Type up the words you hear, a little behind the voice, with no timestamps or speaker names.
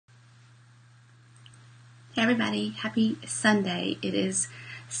Hey everybody, happy Sunday. It is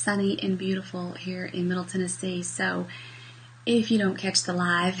sunny and beautiful here in Middle Tennessee, so if you don't catch the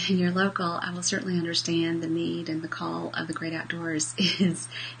live and you're local, I will certainly understand the need and the call of the great outdoors is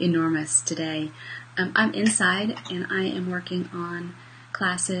enormous today. I'm inside and I am working on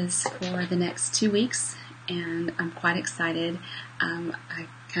classes for the next 2 weeks and I'm quite excited. I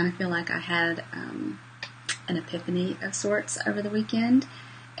kind of feel like I had an epiphany of sorts over the weekend.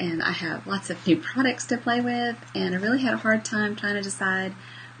 And I have lots of new products to play with, and I really had a hard time trying to decide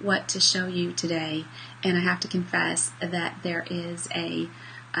what to show you today. And I have to confess that there is a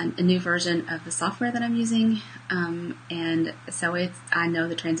new version of the software that I'm using, and so I know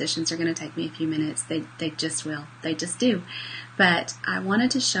the transitions are going to take me a few minutes. They just will. They just do. But I wanted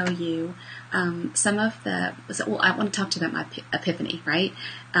to show you some of I want to talk to you about my epiphany, right?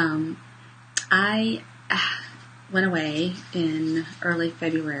 I went away in early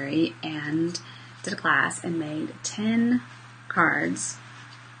February and did a class and made 10 cards,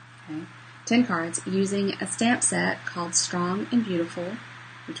 10 cards using a stamp set called Strong and Beautiful,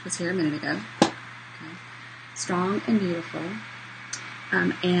 which was here a minute ago, Strong and Beautiful,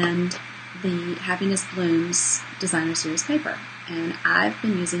 and the Happiness Blooms Designer Series paper. And I've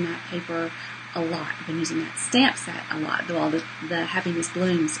been using that paper a lot. I've been using that stamp set a lot, the Happiness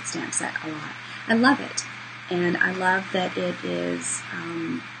Blooms stamp set a lot. I love it. And I love that it is,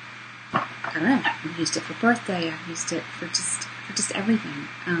 I don't know, I've used it for birthday, I've used it for just everything.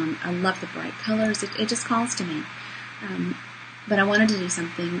 I love the bright colors, it just calls to me. But I wanted to do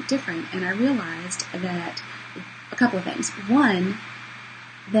something different, and I realized that a couple of things. One,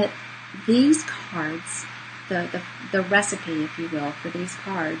 that these cards, the recipe, if you will, for these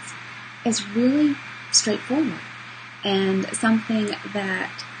cards is really straightforward, and something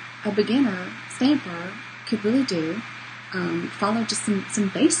that a beginner stamper could really do. Follow just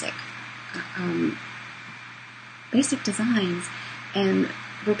some basic designs and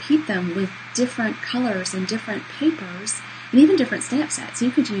repeat them with different colors and different papers and even different stamp sets.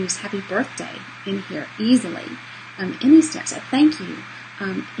 You could use Happy Birthday in here easily. Any stamp set, thank you.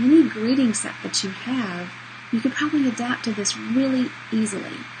 Any greeting set that you have, you could probably adapt to this really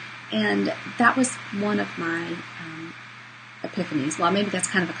easily. And that was one of my epiphanies. Well, maybe that's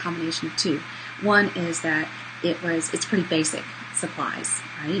kind of a combination of two. One is that it's pretty basic supplies,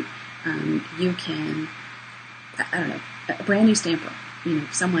 right? You can, I don't know, a brand new stamper,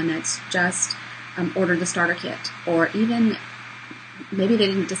 someone that's just ordered the starter kit, or even maybe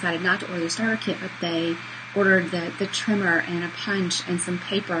they decided not to order the starter kit, but they ordered the trimmer and a punch and some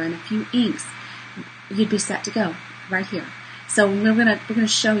paper and a few inks. You'd be set to go right here. So we're gonna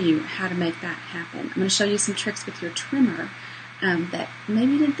show you how to make that happen. I'm gonna show you some tricks with your trimmer that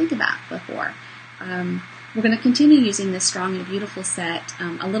maybe you didn't think about before. We're going to continue using this Strong and Beautiful set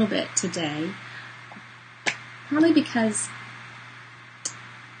a little bit today, probably because,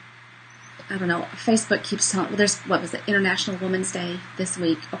 I don't know, Facebook keeps telling, International Women's Day this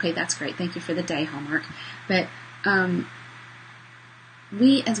week. Okay, that's great. Thank you for the day, Hallmark. But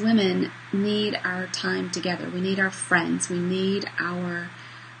we as women need our time together. We need our friends. We need our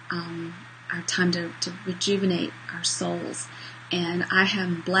time to rejuvenate our souls. And I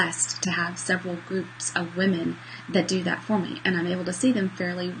am blessed to have several groups of women that do that for me, and I'm able to see them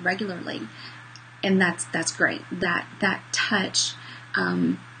fairly regularly, and that's great. That touch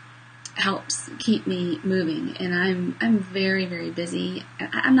helps keep me moving, and I'm very, very busy.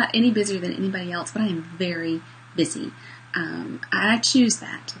 I'm not any busier than anybody else, but I am very busy. I choose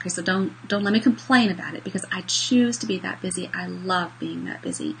that. Okay, so don't let me complain about it, because I choose to be that busy. I love being that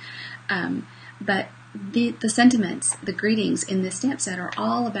busy, but the sentiments, the greetings in this stamp set are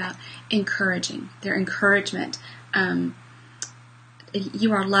all about encouraging. They're encouragement.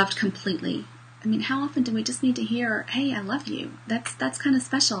 You are loved completely. I mean, how often do we just need to hear, "Hey, I love you"? That's kind of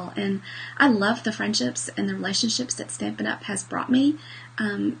special, and I love the friendships and the relationships that Stampin' Up! Has brought me.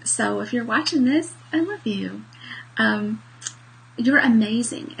 So if you're watching this, I love you. You're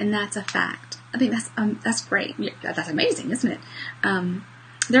amazing, and that's a fact. I think that's great. That's amazing, isn't it?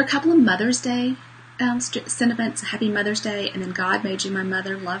 There are a couple of Mother's Day sentiments. Happy Mother's Day, and then God made you my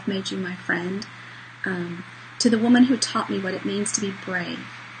mother, love made you my friend. To the woman who taught me what it means to be brave.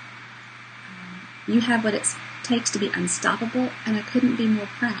 You have what it takes to be unstoppable, and I couldn't be more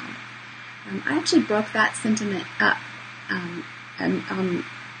proud. I actually broke that sentiment up when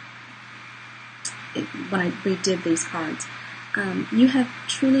I redid these cards. You have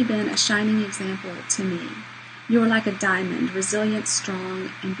truly been a shining example to me. You are like a diamond, resilient, strong,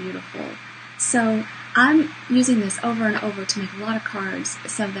 and beautiful. So I'm using this over and over to make a lot of cards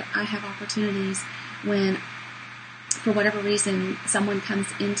so that I have opportunities when, for whatever reason, someone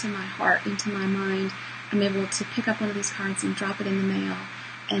comes into my heart, into my mind, I'm able to pick up one of these cards and drop it in the mail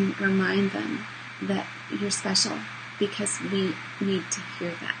and remind them that you're special, because we need to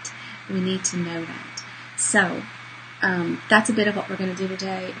hear that. We need to know that. So that's a bit of what we're going to do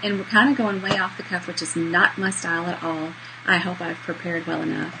today. And we're kind of going way off the cuff, which is not my style at all. I hope I've prepared well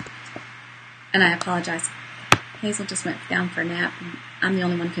enough. And I apologize. Hazel just went down for a nap. And I'm the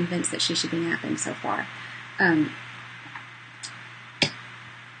only one convinced that she should be napping so far.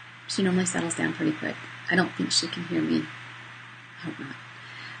 She normally settles down pretty quick. I don't think she can hear me. I hope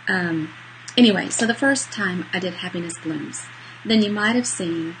not. Anyway, so the first time I did Happiness Blooms. Then you might have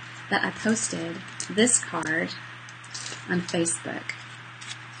seen that I posted this card on Facebook.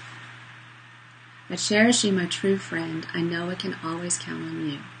 I cherish you, my true friend. I know I can always count on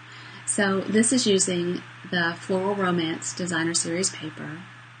you. So this is using the Floral Romance Designer Series paper,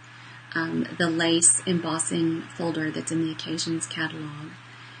 the lace embossing folder that's in the Occasions catalog,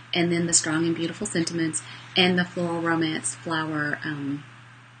 and then the Strong and Beautiful Sentiments and the Floral Romance flower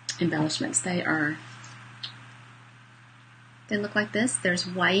embellishments. They look like this. There's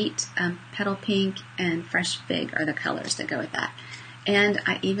white, petal pink, and fresh fig are the colors that go with that. And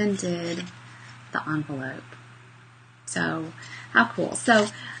I even did the envelope. So how cool. So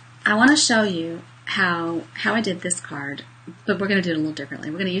I want to show you how I did this card, but we're going to do it a little differently.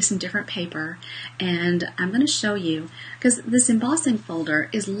 We're going to use some different paper, and I'm going to show you, because this embossing folder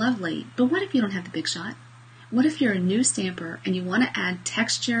is lovely, but what if you don't have the Big Shot? What if you're a new stamper and you want to add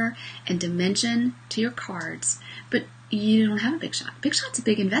texture and dimension to your cards, but you don't have a Big Shot? Big Shot's a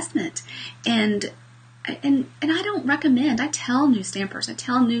big investment, and I don't recommend. I tell new stampers, I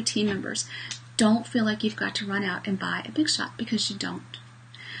tell new team members, don't feel like you've got to run out and buy a Big Shot, because you don't.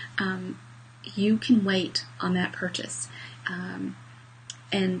 You can wait on that purchase,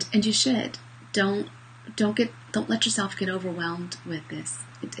 and you should. Don't let yourself get overwhelmed with this.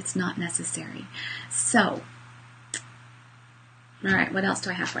 It's not necessary. So, all right, what else do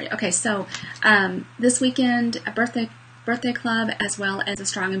I have for you? Okay, so this weekend, a birthday club, as well as a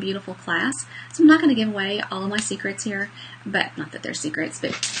Strong and Beautiful class. So I'm not going to give away all of my secrets here, but not that they're secrets,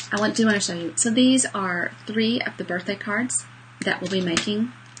 but I do want to show you. So these are 3 of the birthday cards that we'll be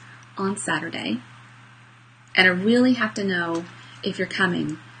making on Saturday. And I really have to know if you're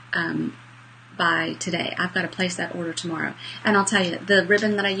coming by today. I've got to place that order tomorrow. And I'll tell you, the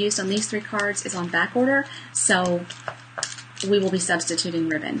ribbon that I used on these 3 cards is on back order, so we will be substituting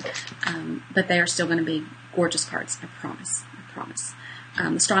ribbon. But they are still going to be gorgeous cards, I promise.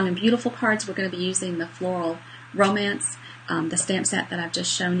 The Strong and Beautiful cards, we're going to be using the Floral Romance, the stamp set that I've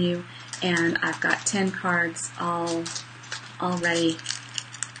just shown you. And I've got 10 cards already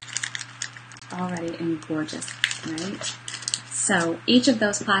and gorgeous, right? So each of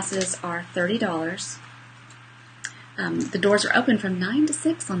those classes are $30. The doors are open from 9 to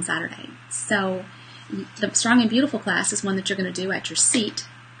 6 on Saturday. So the Strong and Beautiful class is one that you're going to do at your seat.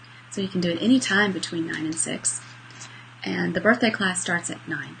 So you can do it any time between 9 and 6. And the birthday class starts at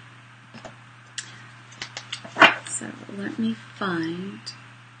 9. So let me find...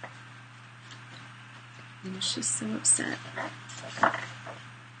 And she's so upset.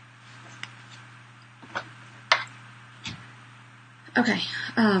 Okay,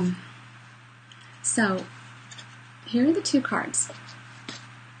 so here are the 2 cards.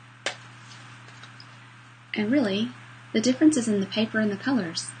 And really, the difference is in the paper and the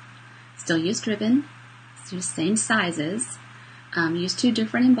colors. Still used ribbon, used same sizes, used 2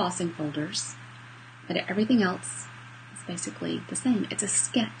 different embossing folders, but everything else is basically the same. It's a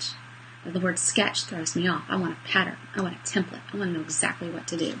sketch. The word sketch throws me off. I want a pattern. I want a template. I want to know exactly what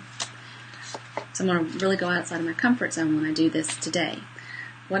to do. So I'm going to really go outside of my comfort zone when I do this today.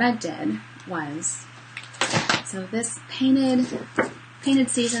 What I did was, so this Painted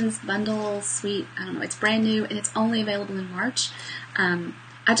Seasons bundle suite, I don't know, it's brand new and it's only available in March.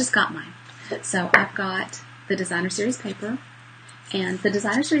 I just got mine. So I've got the Designer Series paper, and the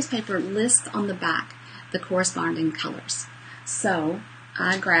Designer Series paper lists on the back the corresponding colors. So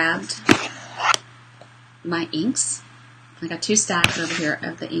I grabbed my inks. I got 2 stacks over here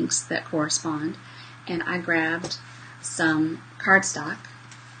of the inks that correspond, and I grabbed some cardstock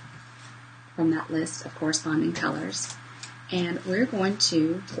from that list of corresponding colors, and we're going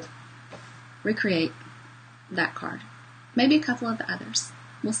to recreate that card. Maybe a couple of the others.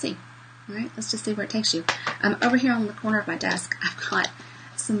 We'll see. All right, let's just see where it takes you. Over here on the corner of my desk, I've got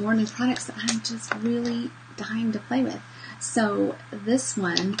some more new products that I'm just really dying to play with. So this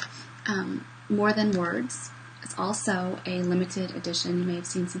one, More Than Words, it's also a limited edition. You may have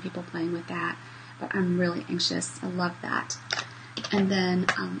seen some people playing with that, but I'm really anxious. I love that. And then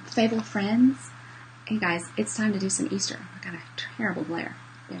Fable Friends. Hey guys, it's time to do some Easter. I got a terrible glare.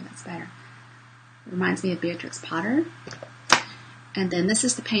 There, that's better. Reminds me of Beatrix Potter. And then this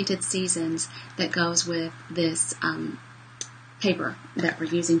is the Painted Seasons that goes with this paper that we're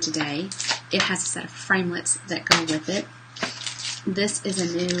using today. It has a set of framelits that go with it. This is a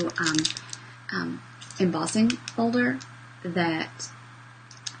new embossing folder that,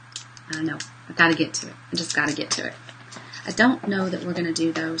 I don't know, I've got to get to it. I just got to get to it. I don't know that we're going to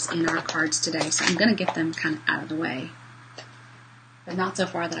do those in our cards today, so I'm going to get them kind of out of the way. But not so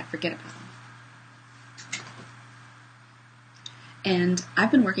far that I forget about them. And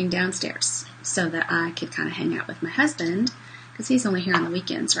I've been working downstairs so that I could kind of hang out with my husband, because he's only here on the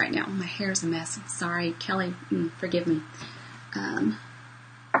weekends right now. My hair's a mess. I'm sorry, Kelly, forgive me.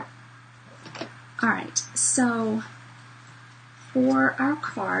 All right, so for our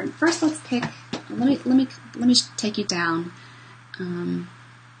card, first let's pick. Let me take you down. Why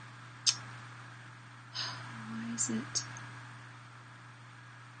is it?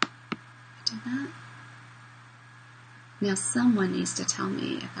 I do that. Now someone needs to tell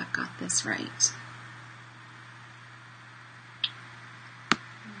me if I've got this right. I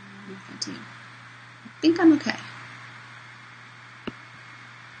don't know if I do. I think I'm okay.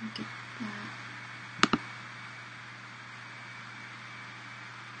 Get that.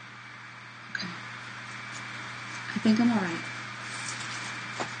 Okay. I think I'm all right.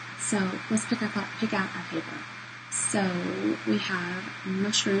 So let's pick out our paper. So we have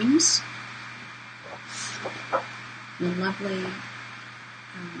mushrooms, a lovely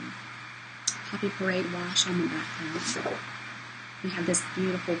Happy Parade wash on the background. We have this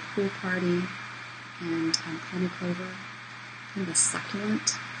beautiful pool party and Call Me Clover, kind of a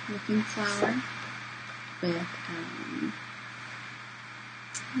succulent looking flower with,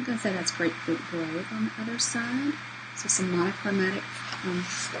 I'm going to say that's Grapefruit Grove on the other side. So some monochromatic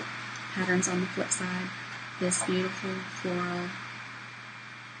patterns on the flip side. This beautiful floral.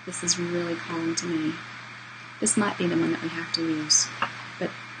 This is really calling to me. This might be the one that we have to use, but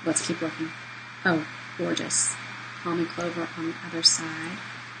let's keep looking. Oh, gorgeous. Call Me Clover on the other side.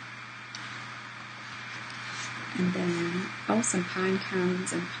 And then, some pine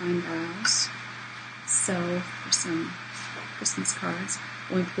cones and pine boughs. So, for some Christmas cards,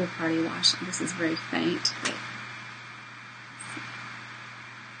 going pool party wash. This is very faint. Okay.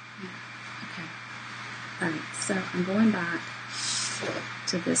 Alright, so I'm going back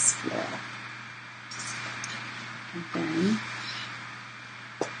to this floral. And then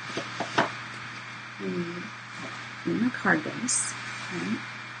I need my card base. Right?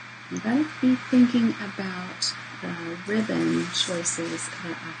 I'm going to be thinking about the ribbon choices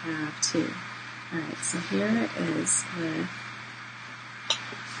that I have too. Alright, so here it is with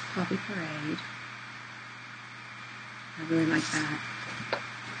Happy Parade. I really like that.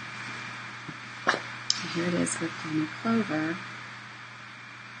 And here it is with Call Me Clover.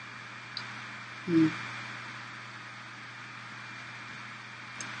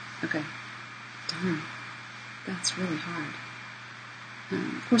 Okay, darn, that's really hard.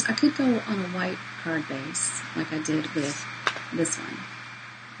 Of course, I could go on a white card base, like I did with this one,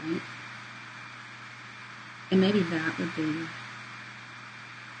 right? And maybe that would be,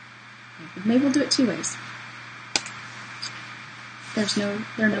 maybe we'll do it two ways. There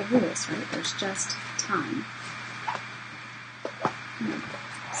are no rules, right? There's just time.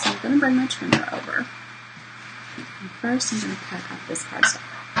 So I'm going to bring my trimmer over. And first, I'm going to cut off this cardstock.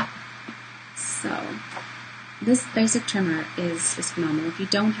 So, this basic trimmer is phenomenal. If you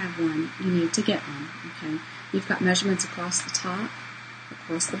don't have one, you need to get one, okay? You've got measurements across the top,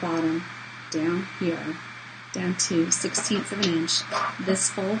 across the bottom, down here, down to 1/16 of an inch.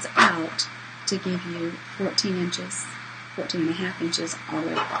 This folds out to give you 14 inches, 14 and a half inches all the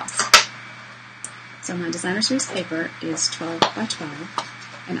way across. So my designer series paper is 12 by 12,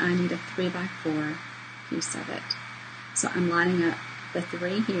 and I need a 3 by 4 piece of it. So I'm lining up the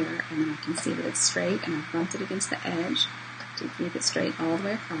 3 here, and then I can see that it's straight, and I've bumped it against the edge to keep it straight all the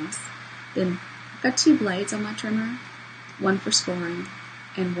way across. Then I've got 2 blades on my trimmer, one for scoring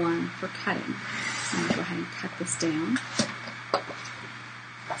and one for cutting. So I'm going to go ahead and cut this down,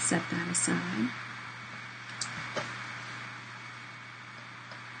 set that aside.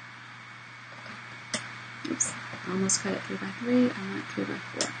 Oops, I almost cut it 3 by 3, I want it 3 by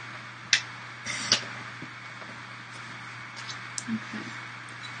 4. Okay,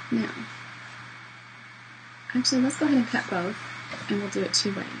 now, actually let's go ahead and cut both, and we'll do it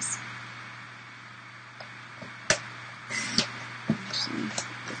 2 ways. Actually,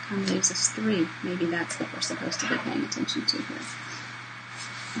 it kind of leaves us 3. Maybe that's what we're supposed to be paying attention to here.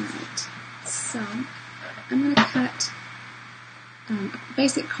 Alright, so I'm going to cut, a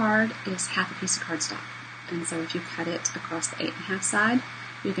basic card is half a piece of cardstock. And so if you cut it across the 8.5 side,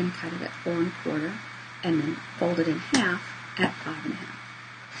 you're going to cut it at 4 1/4 and then fold it in half at 5 1/2.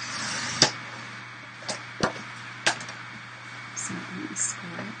 So I'm going to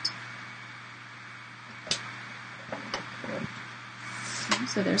score it. Okay,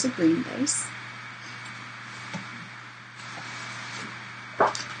 so there's a green base.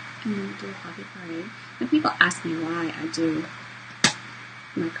 And then we'll do a poppy parade. And people ask me why I do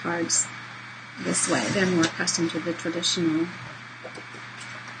my cards this way. They're more accustomed to the traditional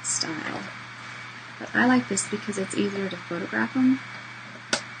style. But I like this because it's easier to photograph them,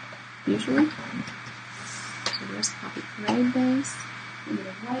 usually. So there's a poppy parade base. We need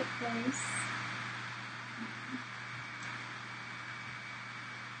a white base.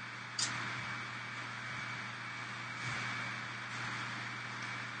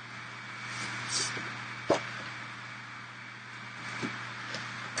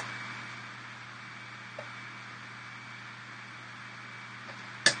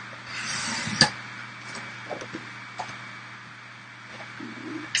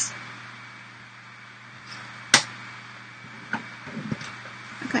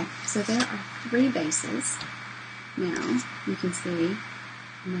 Okay, so there are 3 bases. Now, you can see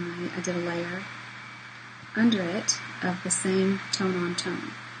I did a layer under it of the same tone on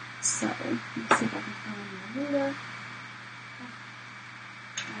tone. So, let's see if I can find my ruler.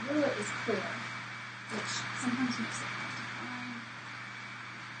 My ruler is clear, which sometimes makes it hard to find.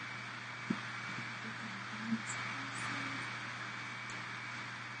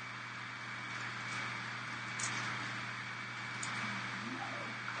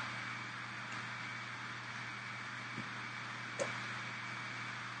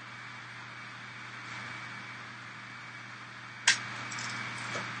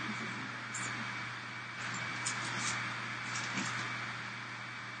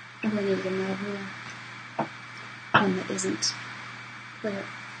 I really need to get another ruler, one that isn't clear.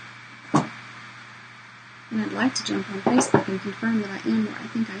 And I'd like to jump on Facebook and confirm that I am where I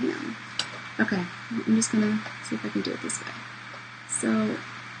think I am. Okay, I'm just going to see if I can do it this way. So,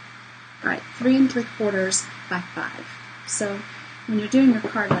 alright, 3 3/4 by 5. So, when you're doing your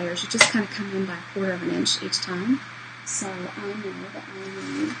card layers, you just kind of come in by 1/4 of an inch each time. So, I know that I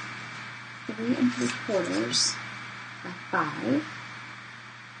need 3 3/4 by 5.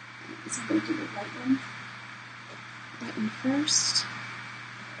 So I'm going to do the white one. White one first.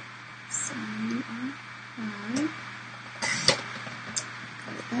 So you are 5.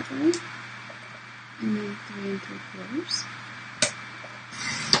 Cut it that way. And then 3 3/4.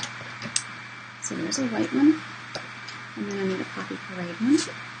 So there's a white one. And then I need a poppy parade one.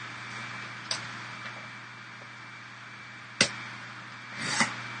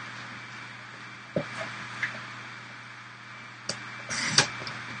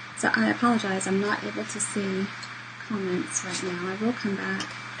 So I apologize, I'm not able to see comments right now. I will come back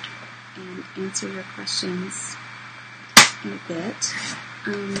and answer your questions in a bit.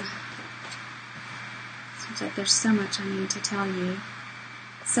 Seems like there's so much I need to tell you.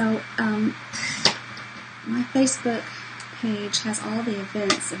 So my Facebook page has all the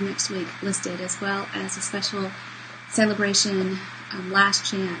events of next week listed, as well as a special celebration, last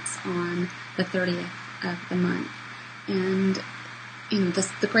chance on the 30th of the month. And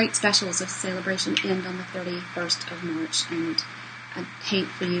the great specials of Celebration end on the 31st of March, and I'd hate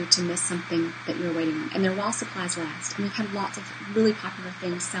for you to miss something that you're waiting on. And they're while supplies last. And we've had lots of really popular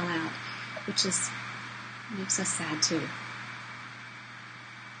things sell out, which makes us sad too.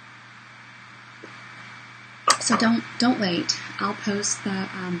 So don't wait. I'll post the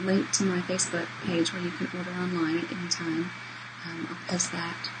link to my Facebook page where you can order online at any time. I'll post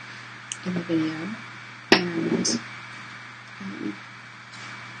that in the video. And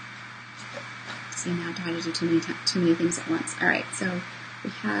see, now I'm trying to do too many things at once. All right, so we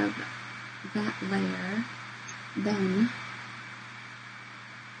have that layer. Then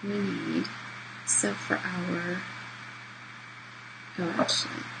we need, so for our,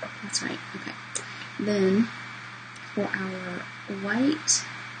 actually, that's right, okay. Then for our white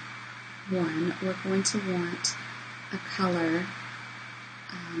one, we're going to want a color,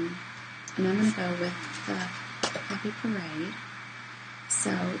 and I'm going to go with the Poppy Parade.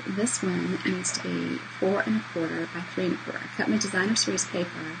 So this one needs to be 4 1/4 by 3 1/4. I cut my designer series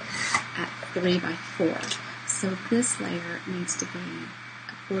paper at 3 by 4. So this layer needs to be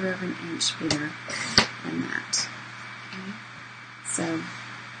 1/4 of an inch bigger than that. Okay? So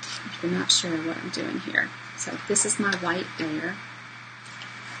if you're not sure what I'm doing here. So this is my white layer.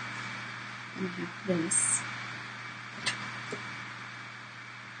 And I have this.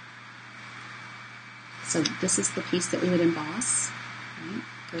 So this is the piece that we would emboss. Right?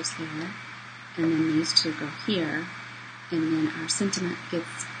 Goes there. And then these two go here. and then our sentiment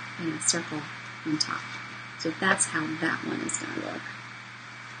gets in a circle on top. So that's how that one is going to look.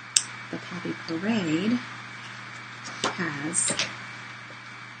 The Poppy Parade has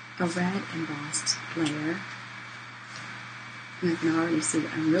a red embossed layer, and I can already see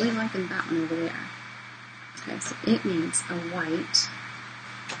that I'm really liking that one over there. Okay, so it needs a white.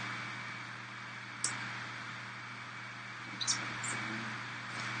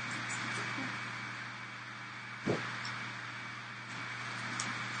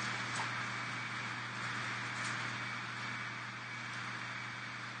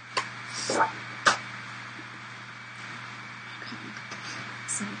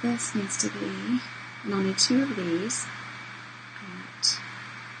 So this needs to be, and I'll need 2 of these at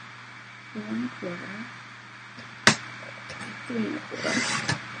 4 1/4, 3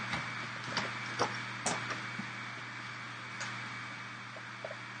 1/4.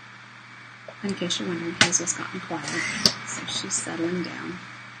 In case you're wondering, Hazel's gotten quiet, so she's settling down.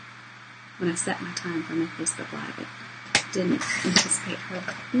 When I set my time for my Facebook Live, it didn't anticipate her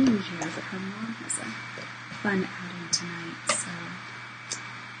being here, but her mom has a fun outing tonight, so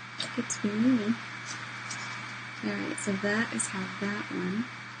it's for me. Alright, so that is how that one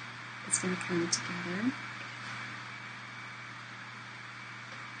is going to come together.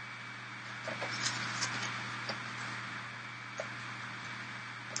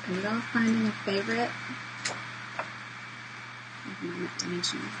 Are you all finding a favorite? Never mind that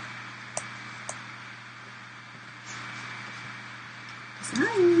dimensional.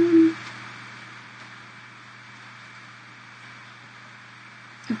 Design.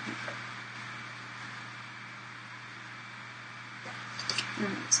 Okay.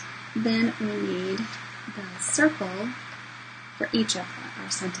 Alright. Then we need the circle for each of our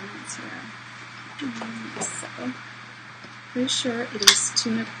sentiments here. So, pretty sure it is 2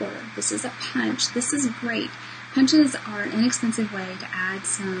 1/4. This is a punch. This is great. Punches are an inexpensive way to add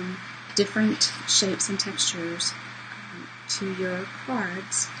some different shapes and textures to your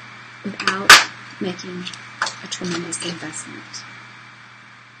cards without making a tremendous investment.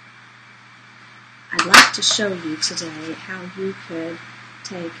 I'd like to show you today how you could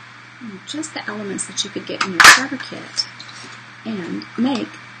take just the elements that you could get in your starter kit and make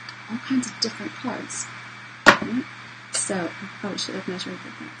all kinds of different cards. Right? So, I probably should have measured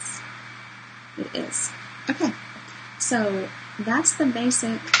this. It is. Okay, so that's the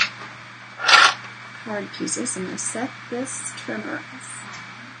basic card pieces. I'm going to set this trimmer aside.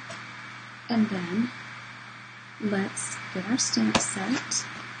 And then, let's get our stamp set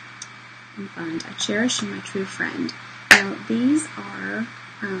and find I Cherish You, My True Friend. Now, these are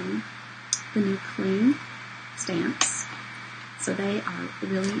the new cling stamps. So they are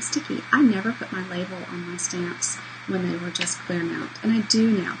really sticky. I never put my label on my stamps when they were just clear mount. And I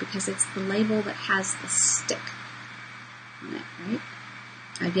do now because it's the label that has the stick on it, right?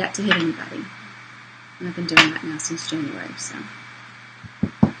 I've yet to hit anybody. And I've been doing that now since January, so.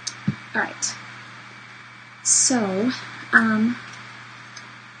 Alright. So, I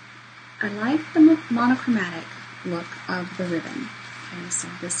like the monochromatic look of the ribbon. Okay, so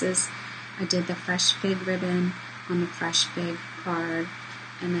this is, I did the Fresh Fig ribbon on the Fresh Fig card,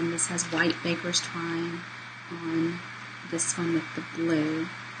 and then this has white baker's twine on this one with the blue.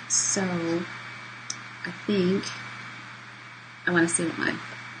 So I think I want to see what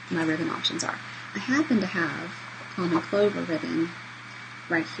my ribbon options are. I happen to have Common Clover ribbon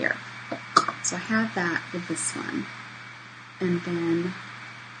right here. So I have that with this one. And then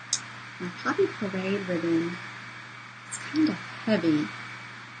my Poppy Parade ribbon is kind of heavy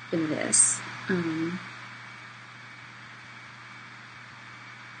for this.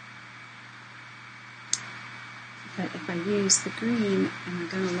 But if I use the green, am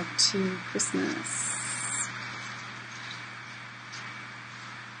I going to look too Christmas?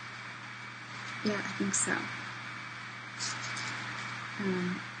 Yeah, I think so.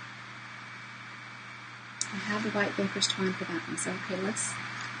 I have the white baker's twine for that one, so okay, let's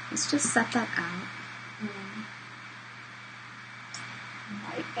just set that out.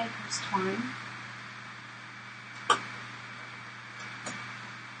 White baker's twine.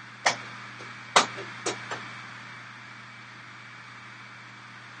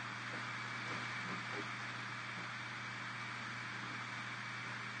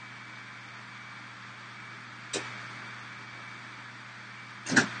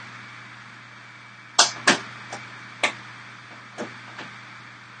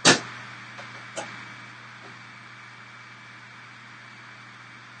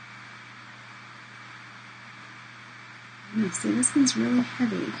 See, this one's really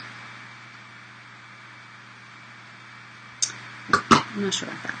heavy. I'm not sure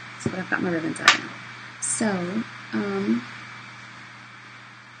about that, but I've got my ribbons out now. So, in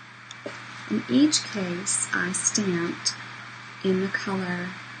each case, I stamped in the color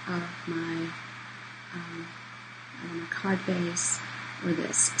of my card base or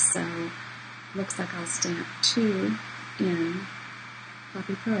this. So looks like I'll stamp 2 in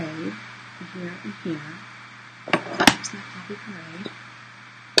Poppy Parade, here and here. There's my Poppy Parade.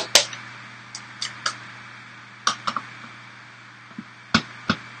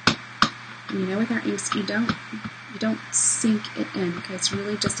 And you know, with our inks, you don't sink it in. Okay, it's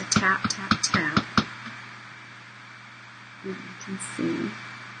really just a tap, tap, tap. And you can see.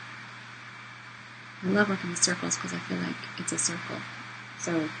 I love working with circles because I feel like it's a circle.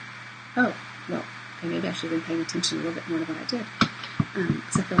 So, oh, well, okay, maybe I should have been paying attention a little bit more to what I did.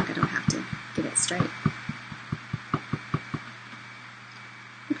 Because I feel like I don't have to get it straight.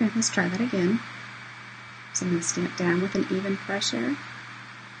 Okay, let's try that again. So I'm going to stamp down with an even pressure.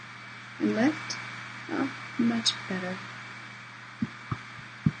 And lift. Oh, much better.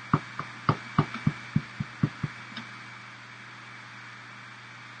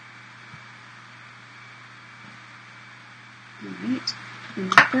 Alright,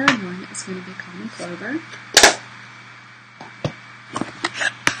 and the third one is going to be Call Me Clover.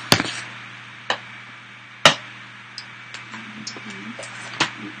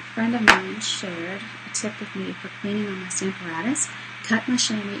 A friend of mine shared a tip with me for cleaning on my Stamparatus. Cut my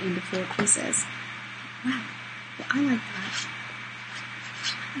chamois into 4 pieces. Wow, well, I like that.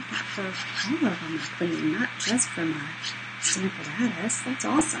 I like that for all of my cleaning, not just for my Stamparatus. That's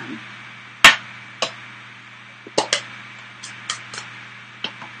awesome.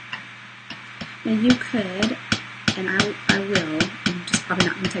 Now you could, and I will, I'm just probably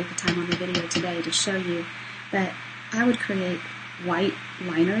not going to take the time on the video today to show you, but I would create white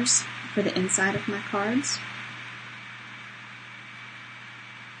liners for the inside of my cards.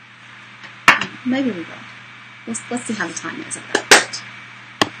 Maybe we will. Let's see how the time is at that point.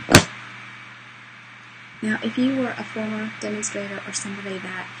 Now, if you were a former demonstrator or somebody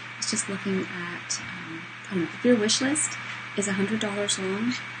that is just looking at, I don't know, if your wish list is $100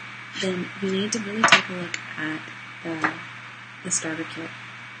 long, then you need to really take a look at the starter kit.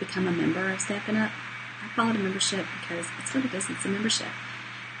 Become a member of Stampin' Up! I call it a membership because it's what it is. It's a membership.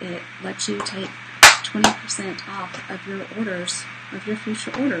 It lets you take 20% off of your orders, of your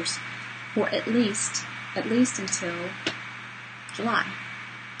future orders, for at least until July,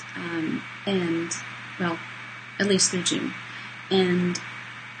 and well, at least through June. And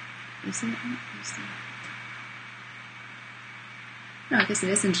you see that? You see? No, I guess it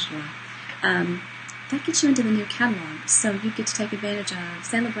is in July. That gets you into the new catalog, so you get to take advantage of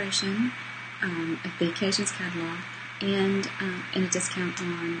Celebration, of the Occasions catalog, and a discount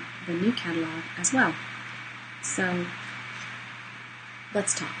on the new catalog as well. So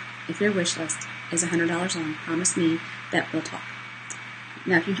let's talk. If your wish list is $100 long, promise me that we'll talk.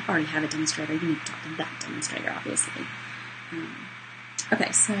 Now, if you already have a demonstrator, you need to talk to that demonstrator, obviously.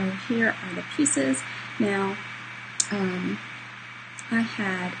 Okay, so here are the pieces. Now, I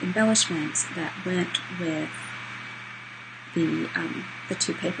had embellishments that went with the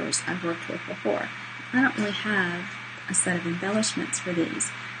 2 papers I've worked with before. I don't really have a set of embellishments for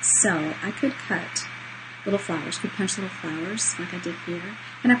these, so I could cut little flowers, could punch little flowers like I did here,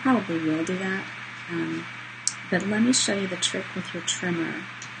 and I probably will do that, but let me show you the trick with your trimmer.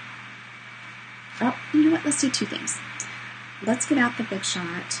 Oh, you know what, let's do 2 things. Let's get out the Big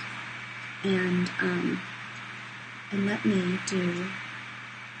Shot, and let me do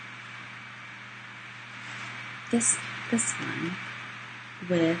this one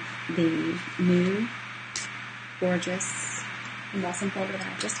with the new gorgeous embossing folder that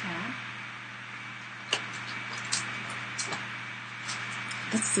I just had.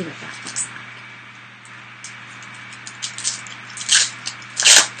 Let's see what that looks like.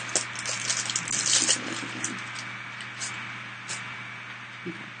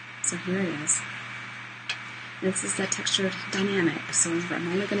 Okay, so here it is. This is the textured dynamic, so I'm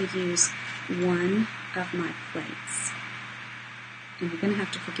only going to use one of my plates. And you're going to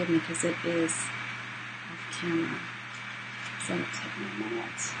have to forgive me because it is off camera, so it'll take me a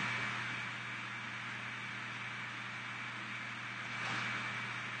minute.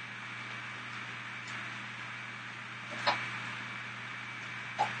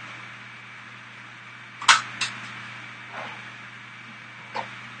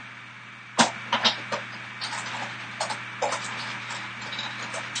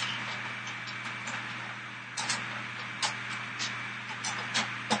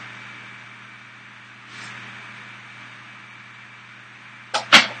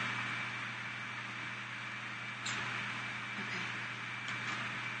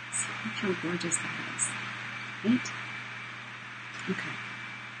 Look how gorgeous that is. right? Okay.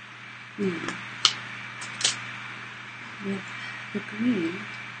 Now, with the green,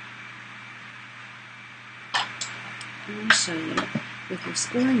 I'm going to show you with your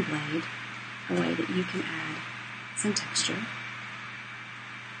scoring blade a way that you can add some texture.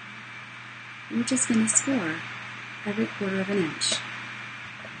 You're just going to score every 1/4 of an inch.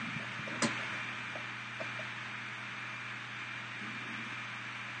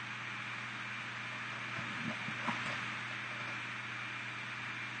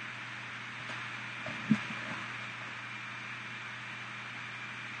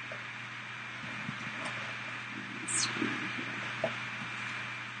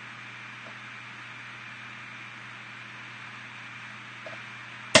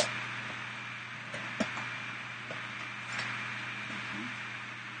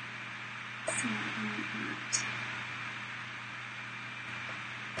 So I want that.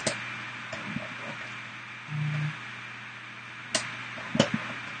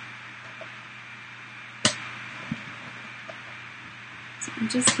 So I'm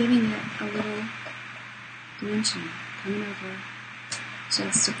just giving it a little dimension, coming over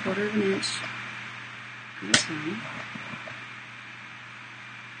just a 1/4 of an inch at a time.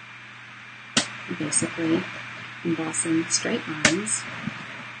 And basically embossing straight lines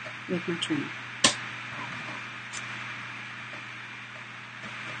with my trim.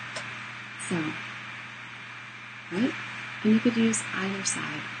 So, right? And you could use either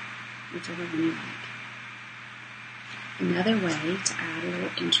side, whichever one you like. Another way to add a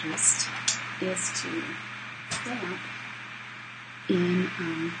little interest is to stamp in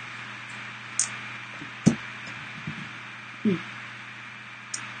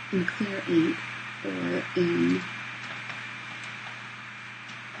clear ink or in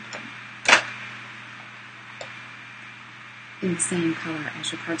the same color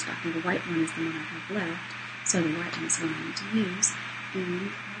as your cardstock. Now the white one is the one I have left, so the white one is the one I need to use.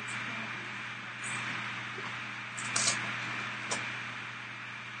 And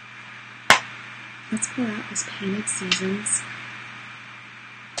let's pull out this Painted Seasons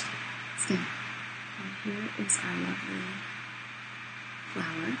stamp. And here is our lovely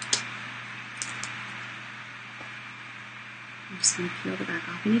flower. I'm just going to peel the back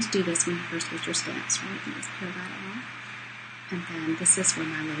off. You need to do this when you first get your stamps, right? You just peel that off. And then this is where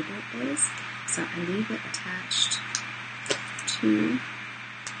my label is. So I leave it attached to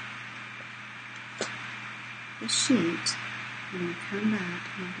the sheet. I'm going to come back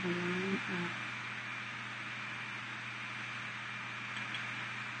and I'm going to line up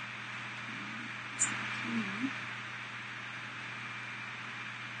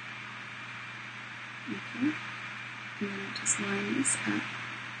okay, and then I'll just line this up,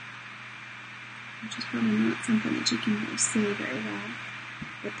 which is probably not something that you can really see very well,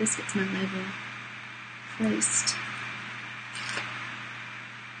 but this gets my label placed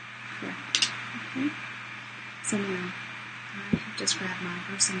correctly. Okay, so now I have just grabbed my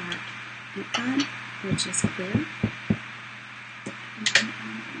Versamark ink pad, which is clear, and I'm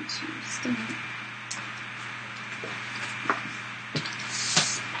going to stamp.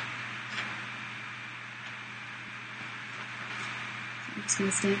 I'm just going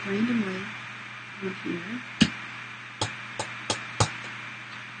to stamp randomly on here.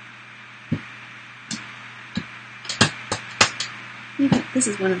 This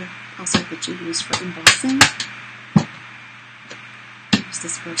is one of the also that you use for embossing. There's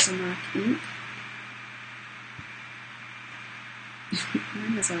this Versamark ink.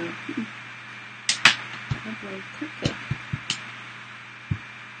 Mine is a lovely cupcake.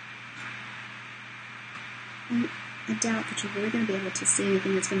 And I doubt that you're really going to be able to see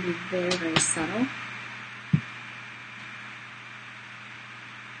anything. That's going to be very, very subtle.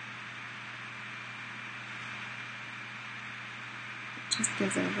 It just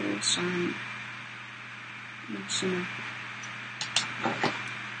gives it a little shine, a little shimmer.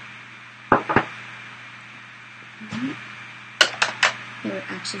 Right. It would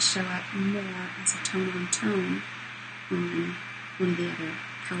actually show up more as a tone-on-tone on one of the other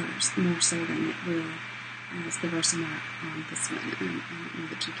colors, more so than it will as the Versamark on this one. I don't know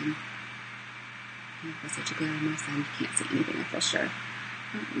that you can, with such a glare on my side, you can't see anything, I feel sure.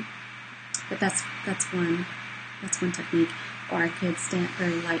 But that's one technique. Or I could stamp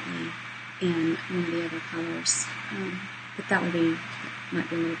very lightly in one of the other colors. But that might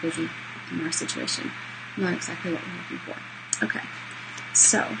be a little busy in our situation. Not exactly what we're looking for. Okay,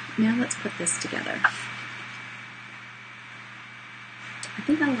 so now let's put this together. I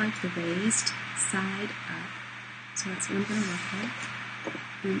think I like the raised side up, so that's what I'm going to work with.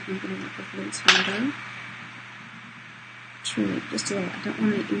 And I'm going to work with loose window. Truly, just a little. I don't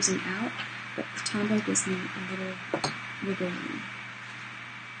want it oozing out, but the Tombow gives me a little wiggle room.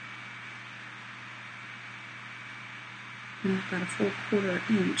 And I've got a full 1/4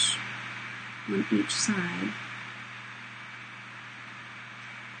 inch on each side.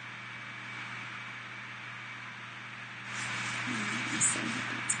 So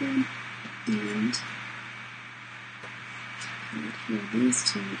that's good. And I would hear these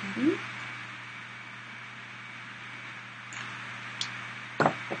two together.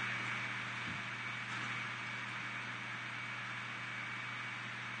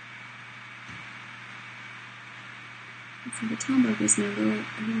 And so the Tombow gives me a little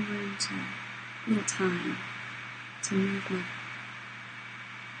room to, a little time to move my card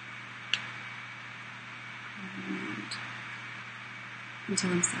around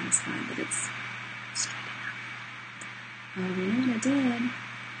until I'm satisfied that it's straight enough. You know what I did?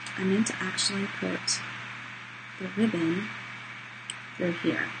 I meant to actually put the ribbon through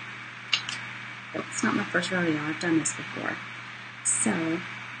here. But it's not my first rodeo. I've done this before. So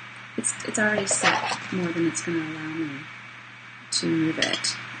it's already set more than it's going to allow me to move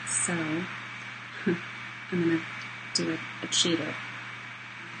it. So I'm going to do a cheater.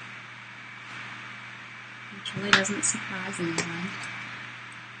 Which really doesn't surprise anyone.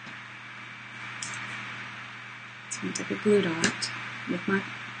 So I'm going to take a glue dot with my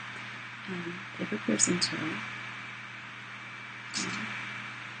paper piercing tool.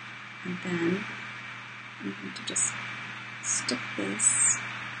 And then I'm going to just stick this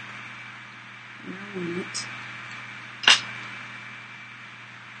where I want it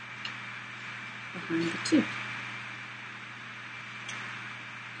behind the tube.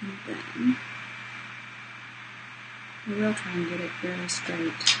 And then I will try and get it very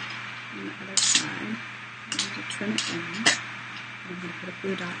straight on the other side. I'm going to trim it down. I'm going to put a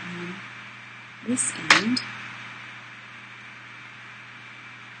glue dot on this end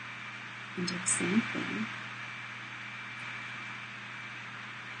and do the same thing.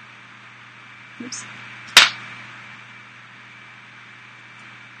 Oops.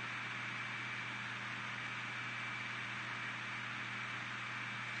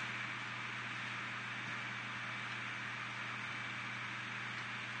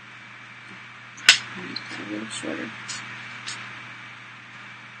 And a little shorter.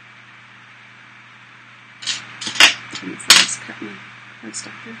 And so I just cut my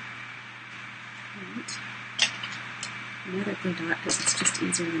cardstock. Right. Another glue dot because it's just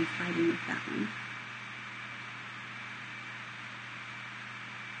easier than fighting with that one.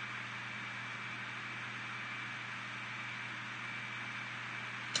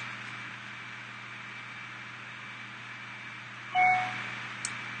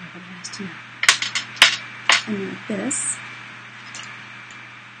 Nobody has to know. And then this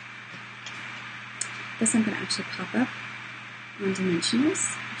I'm going to actually pop up on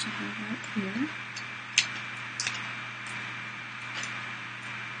dimensionals, which I have right here.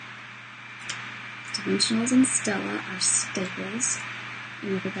 Dimensionals and Stella are staples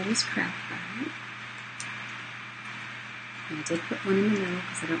in everybody's craft bag. And I did put one in the middle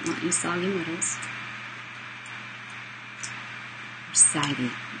because I don't want any soggy middles. Or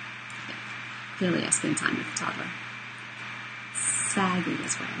saggy. Clearly I spend time with a toddler. Saggy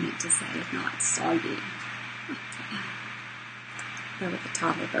is what I meant to say, not soggy. But with a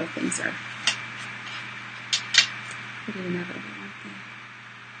toddler, both things are pretty inevitable, aren't they?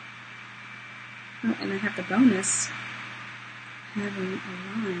 Oh, and I have the bonus having a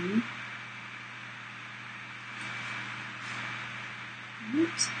line.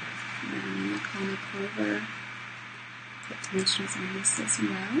 Right. And then I'm going to call my clover. Put dimensionals on this as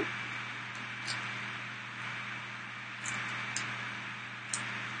well.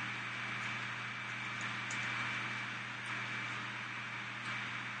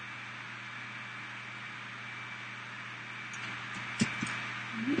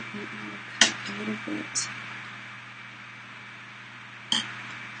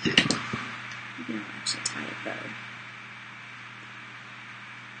 Maybe I'll actually tie a bow.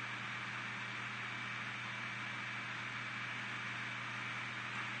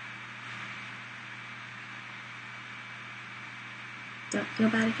 Don't feel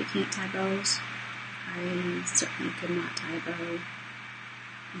bad if you can't tie bows. I certainly could not tie a bow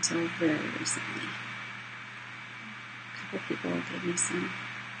until very recently. A couple people gave me some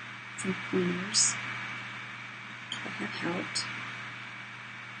pointers that have helped.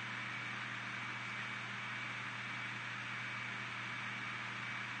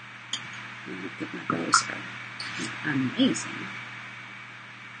 I don't think my bows are amazing.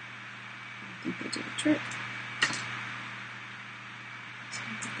 I think they do the trick. So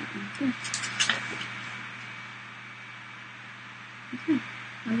I'll put that one too. Okay,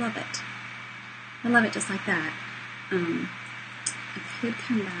 I love it. I love it just like that. I could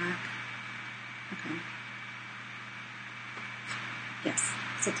come back. Okay. Yes,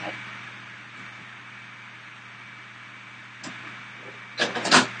 sit tight.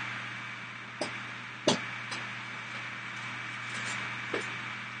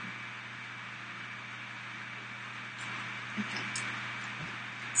 Okay.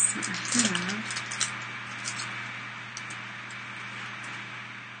 So I have,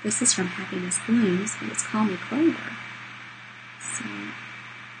 this is from Happiness Blooms, but it's Call Me Clover. So,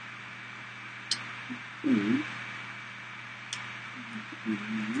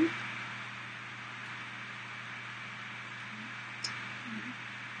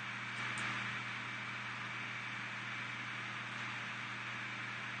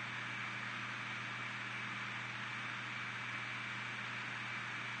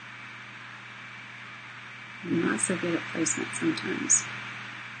 I'm not so good at placement sometimes.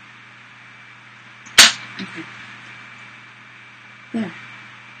 Okay. There.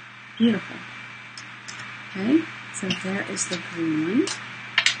 Beautiful. Okay, so there is the green one.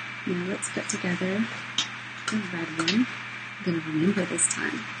 Now let's put together the red one. I'm going to remember this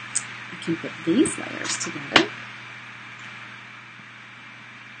time. I can put these layers together.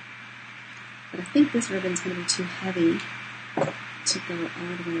 But I think this ribbon's going to be too heavy to go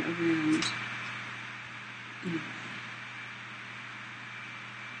all the way around. Anyway.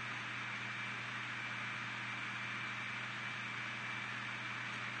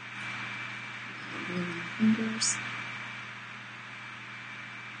 Glue my fingers.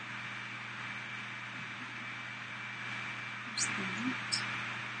 There's that.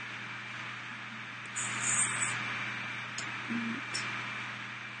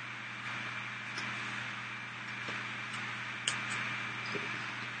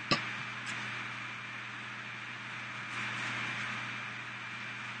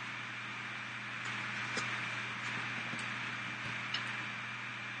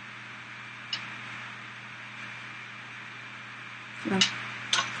 Well,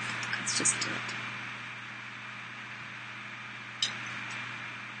 let's just do it.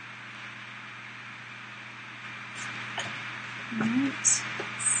 Alright,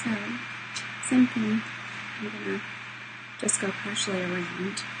 so same thing. I'm going to just go partially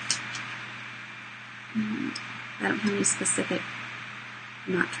around. And I don't have any specific,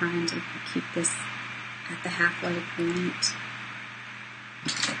 I'm not trying to keep this at the halfway point.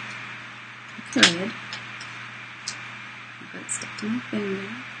 I could. But stick to my finger.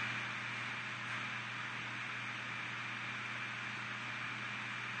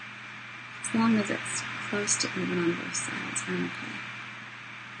 As long as it's close to even on both sides, I'm okay.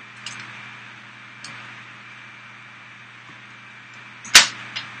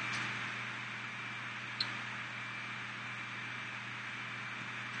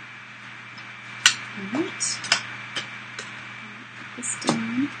 Alright. Put this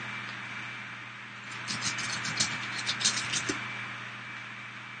down.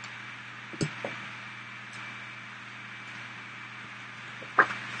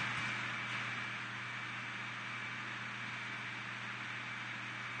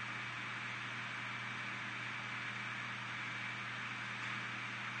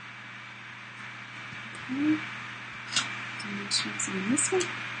 Okay, dimensions on this one.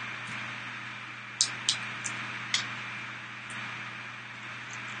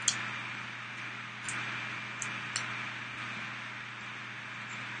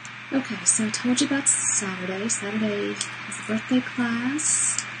 Okay, so I told you about Saturday. Saturday is a birthday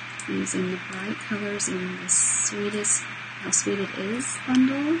class using the bright colors in the Sweetest How Sweet It Is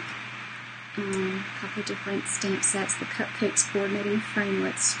bundle. A couple different stamp sets, the Cupcakes Coordinating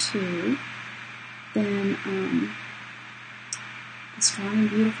Framelits too. Then the Strong and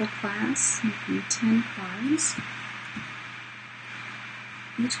Beautiful class, making 10 cards.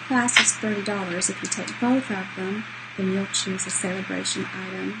 Each class is $30. If you take both of them, then you'll choose a celebration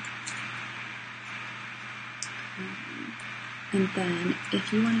item. And then,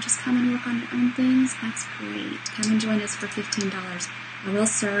 if you want to just come and work on your own things, that's great. Come and join us for $15. I will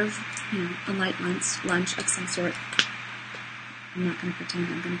serve, a light lunch of some sort. I'm not going to pretend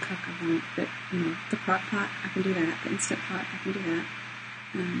I'm going to cook. I won't. But, the crock pot, I can do that. The Instant Pot, I can do that.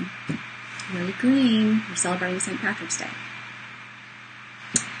 Really green. We're celebrating St. Patrick's Day.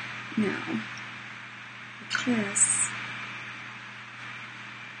 Now, with this,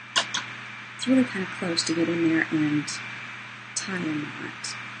 it's really kind of close to get in there and tie a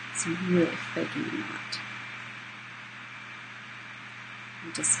knot. So I'm really faking a knot.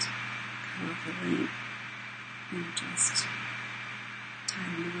 I just cut off a length and just tie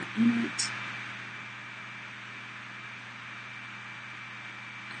a knot in it.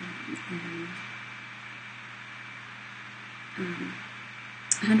 And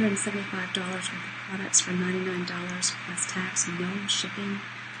 $175 worth of products for $99 plus tax, no shipping.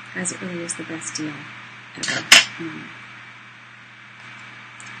 Guys, it really is the best deal ever.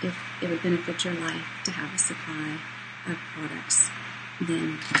 If it would benefit your life to have a supply of products,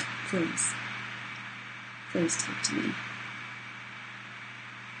 then please talk to me.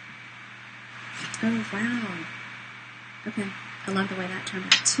 Oh, wow. Okay, I love the way that turned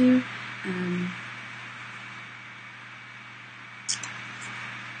out too.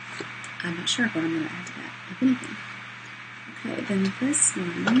 I'm not sure what I'm going to add to that, if anything. Okay, then this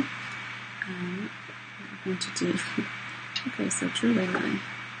one, what I'm going to do. Okay, so Truly Line.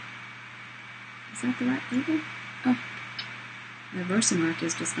 Is that the right label? Oh, my Versamark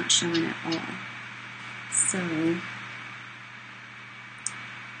is just not showing at all. So,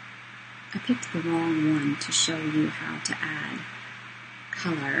 I picked the wrong one to show you how to add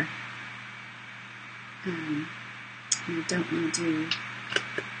color. And I don't want to do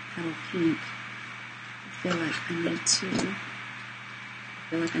Petal Pink. I feel like I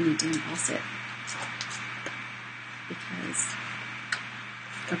need to emboss it. Because,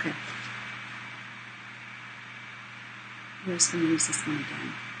 okay. We're just going to use this one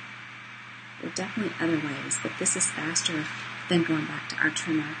again. There are definitely other ways, but this is faster than going back to our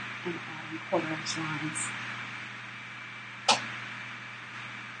trimmer and adding 1/4 inch lines.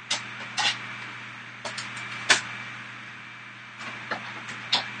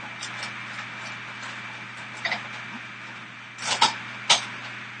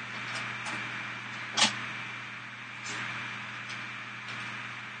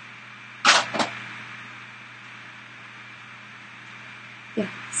 Yeah,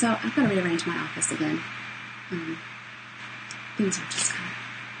 so I've got to rearrange my office again. Things are just kind of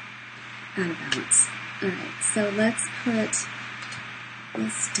out of balance. Alright, so let's put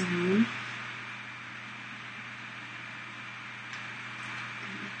this down.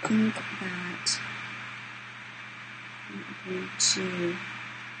 And I think that I'm going to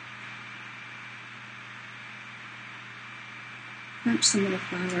crunch some little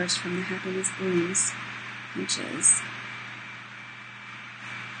flowers from the Happiness Blooms bunches.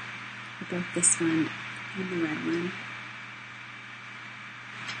 Both this one and the red one.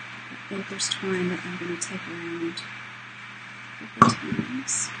 The Baker's twine that I'm going to take around a couple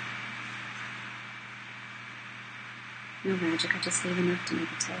times. No magic, I just leave enough to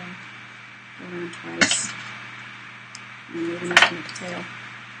make a tail. Go around twice. And leave enough to make a tail.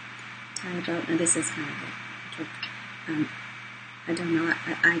 Tie a bow. Now this is kind of a trick. I tie a knot.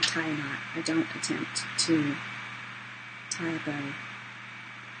 I don't attempt to tie a bow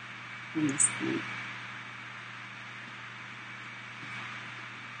on this point.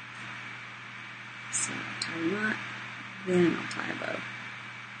 So I'll tie a knot, then I'll tie a bow.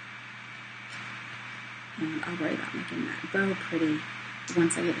 And I'll worry about making that bow pretty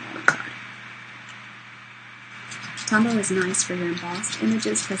once I get it on the card. Tombow is nice for your embossed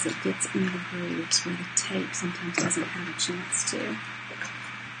images because it gets in the grooves where the tape sometimes doesn't have a chance to.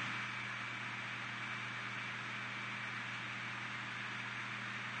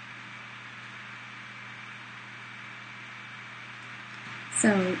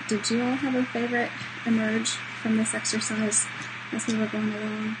 So, did you all have a favorite emerge from this exercise as we were going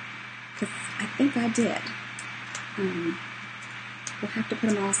along? Because I think I did. We'll have to put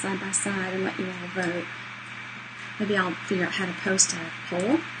them all side by side and let you all vote. Maybe I'll figure out how to post a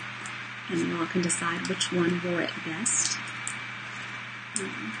poll, and you all can decide which one wore it best.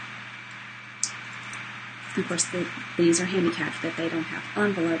 Of course, these are handicapped that they don't have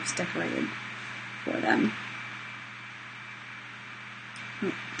envelopes decorated for them.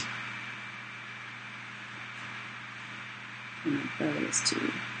 Oh. And my bow is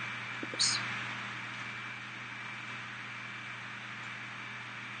too coarse.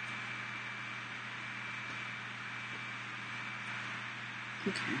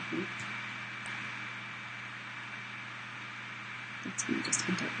 Okay. That's going to just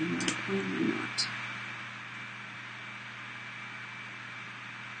end up being right on my knot.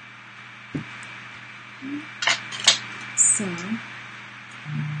 So,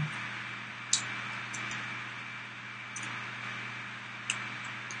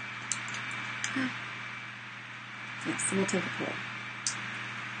 yes, so we'll take a poll.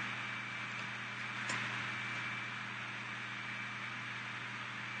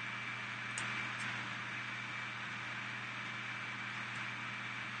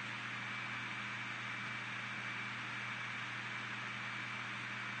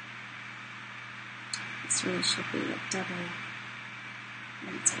 This really should be a double,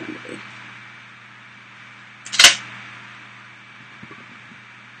 and it's going to be.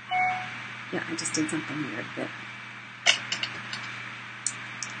 Yeah, I just did something weird, but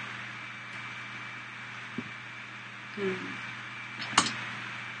I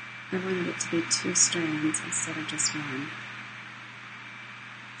wanted it to be 2 strands instead of just 1.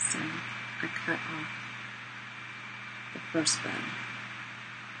 So I cut off the first bow.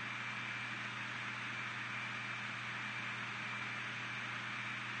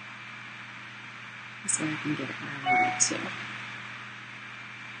 This way I can get it where I want it to.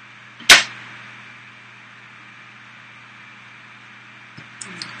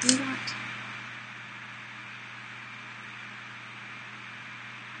 Do that.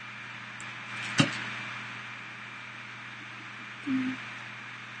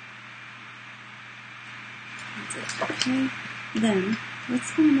 That's it. Okay. Then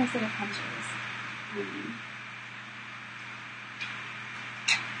let's find those little punches.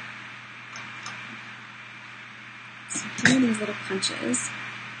 So here are these little punches,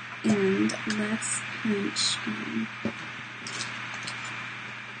 and let's punch.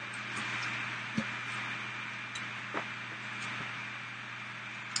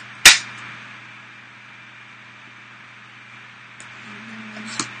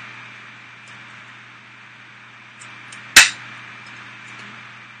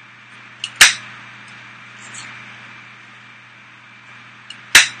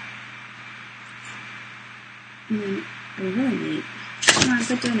 And then we really need, come on,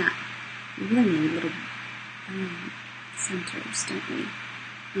 quit doing that. We really need little centers, don't we?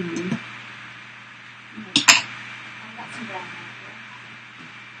 I've got some brown here.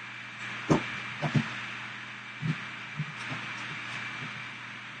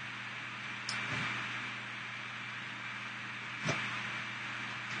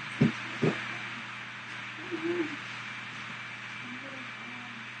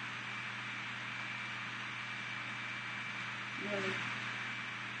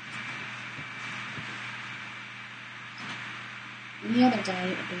 And the other day,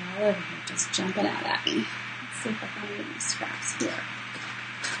 it would be all over here, just jumping out at me. Let's see if I find any scraps here.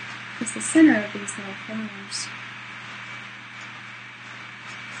 It's the center of these little flowers.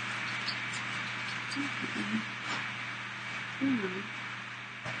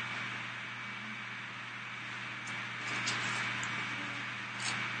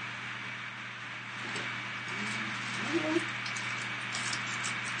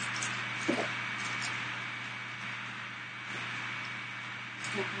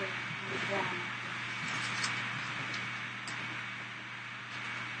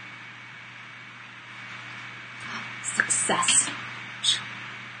 Success.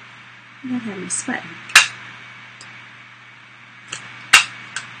 That had me sweating.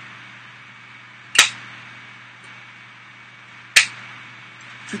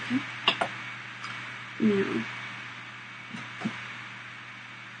 Okay. Now,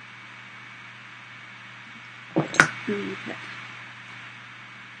 I'm going to put,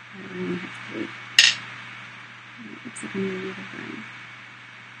 I only have 3. It looks like I need another one.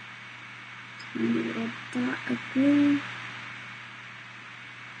 Tiny little dot of blue.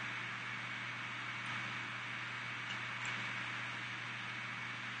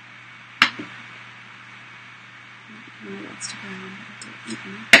 I lost a brown, but I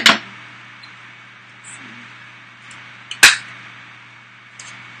didn't.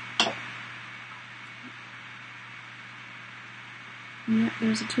 Yep,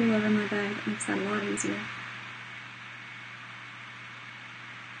 there's a tool over my bag that makes that a lot easier.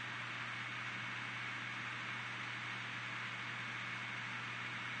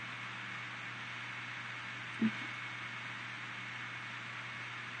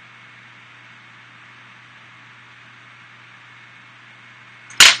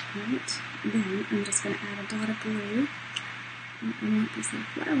 Alright, then I'm just going to add a dot of blue. I want these little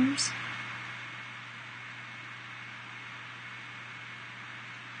flowers.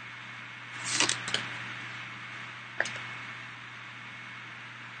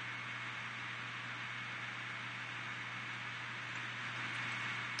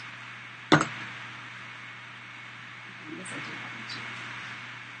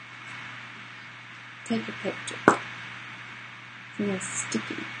 Take a picture. It's a little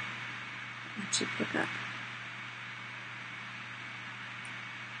sticky. That should pick up.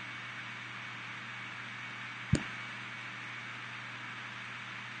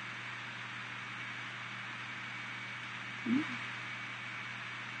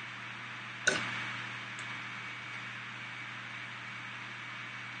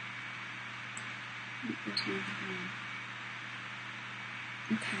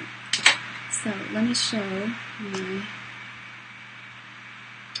 Okay, so let me show my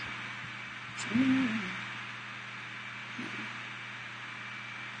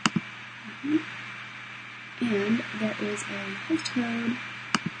and there is a host code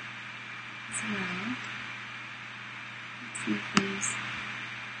as well.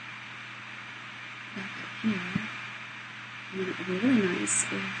 It'd be really nice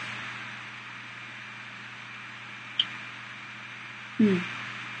if...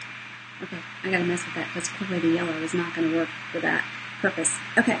 Okay, I gotta mess with that because clearly the yellow is not going to work for that purpose.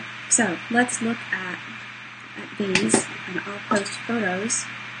 Okay, so let's look at these, and I'll post photos,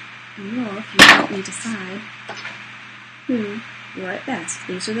 and you'll, if you help me decide who wore it best.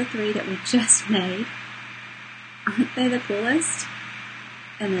 These are the 3 that we just made. Aren't they the coolest?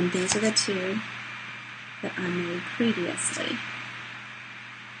 And then these are the 2 that I made previously.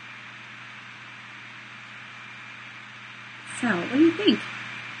 So, what do you think?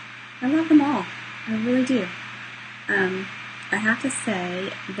 I love them all. I really do. I have to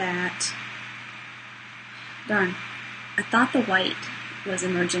say that, darn, I thought the white was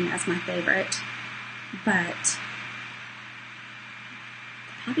emerging as my favorite, but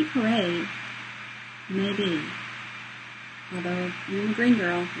the Poppy Parade may be. Although I'm a green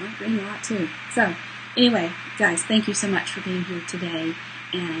girl, I like green a lot too. So, anyway, guys, thank you so much for being here today.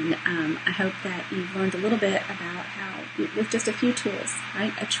 And I hope that you've learned a little bit about how, with just a few tools,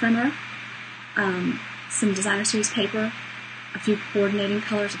 right? A trimmer, some designer series paper, a few coordinating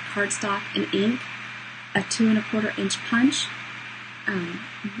colors of cardstock and ink, a 2 1/4 inch punch,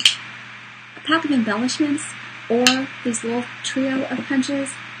 a pack of embellishments, or this little trio of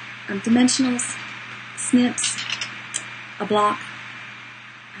punches, dimensionals, snips, a block.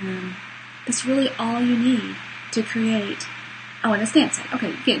 That's really all you need to create. Oh, and a stamp set.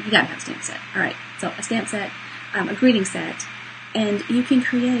 Okay, you gotta have a stamp set. All right, so a stamp set, a greeting set, and you can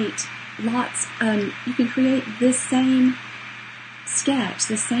create lots. You can create this same sketch,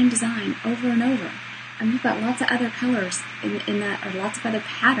 this same design over and over. And you've got lots of other colors in that, or lots of other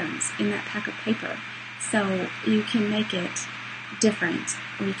patterns in that pack of paper. So you can make it different,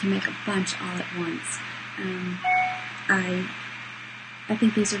 or you can make a bunch all at once. I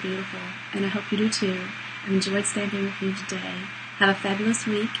think these are beautiful, and I hope you do too. I've enjoyed stamping with you today. Have a fabulous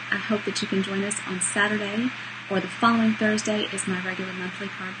week. I hope that you can join us on Saturday, or the following Thursday is my regular monthly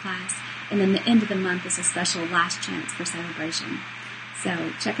card class, and then the end of the month is a special last chance for celebration.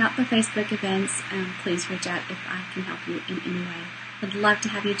 So check out the Facebook events, and please reach out if I can help you in any way. I'd love to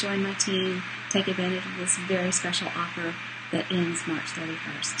have you join my team. Take advantage of this very special offer that ends March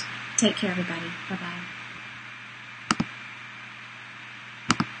 31st. Take care, everybody. Bye-bye.